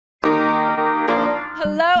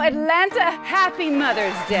Atlanta, happy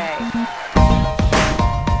Mother's Day.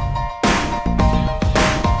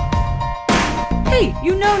 Hey,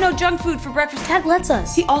 you know no junk food for breakfast. Dad lets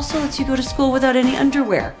us. He also lets you go to school without any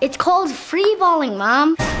underwear. It's called free balling,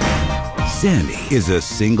 Mom. Sandy is a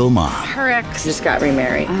single mom. Her ex just got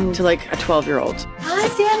remarried to like a 12-year-old. Hi,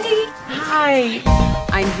 Sandy. Hi.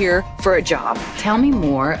 I'm here for a job. Tell me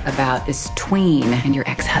more about this tween and your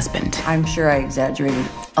ex-husband. I'm sure I exaggerated.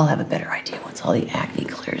 I'll have a better idea once all the acne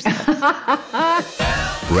clears up.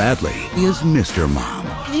 Bradley is Mr. Mom.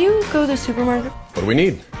 Did you go to the supermarket? What do we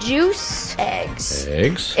need? Juice, eggs.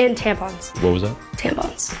 Eggs? And tampons. What was that?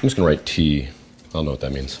 Tampons. I'm just gonna write T. I don't know what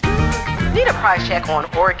that means. Need a price check on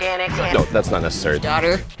organics. No, that's not necessary.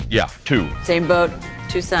 Daughter? Yeah, 2. Same boat,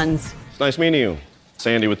 2 sons. Nice meeting you.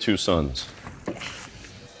 Sandy with 2 sons.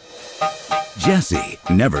 Jessie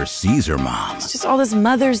never sees her mom. It's just all this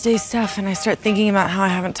Mother's Day stuff, and I start thinking about how I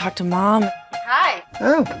haven't talked to Mom. Hi.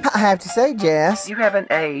 Oh, I have to say, Jess. You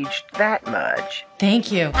haven't aged that much.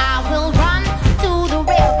 Thank you. I will run to the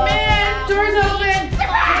river. Man, doors open!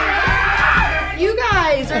 You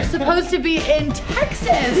guys are supposed to be in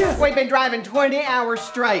Texas. We've been driving 20 hours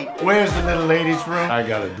straight. Where's the little lady's room? I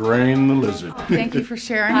gotta drain the lizard. Thank you for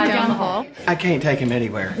sharing down the hall. I can't take him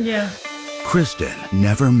anywhere. Yeah. Kristen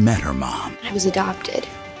never met her mom. I was adopted.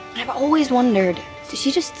 I've always wondered, did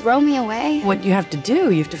she just throw me away? What you have to do,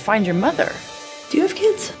 you have to find your mother. Do you have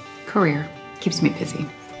kids? Career keeps me busy.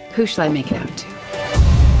 Who shall I make it out to?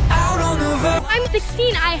 I'm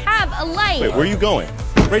 16. I have a life. Wait, where are you going?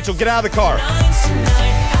 Rachel, get out of the car.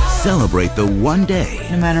 Celebrate the one day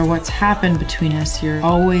No matter what's happened between us, you're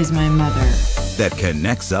always my mother. that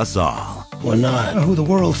connects us all. We're not who the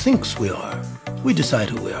world thinks we are. We decide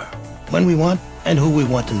who we are, when we want, and who we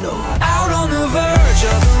want to know. Out on the verge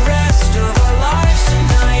of the rest of our lives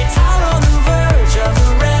tonight. Out on the verge of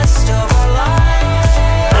the rest of our lives.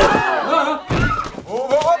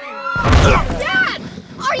 Dad!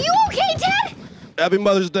 Are you okay, Dad? Happy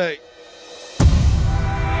Mother's Day.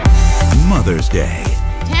 Mother's Day.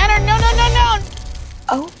 Tanner, no.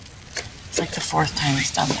 Oh. It's like the 4th time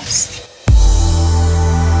he's done this.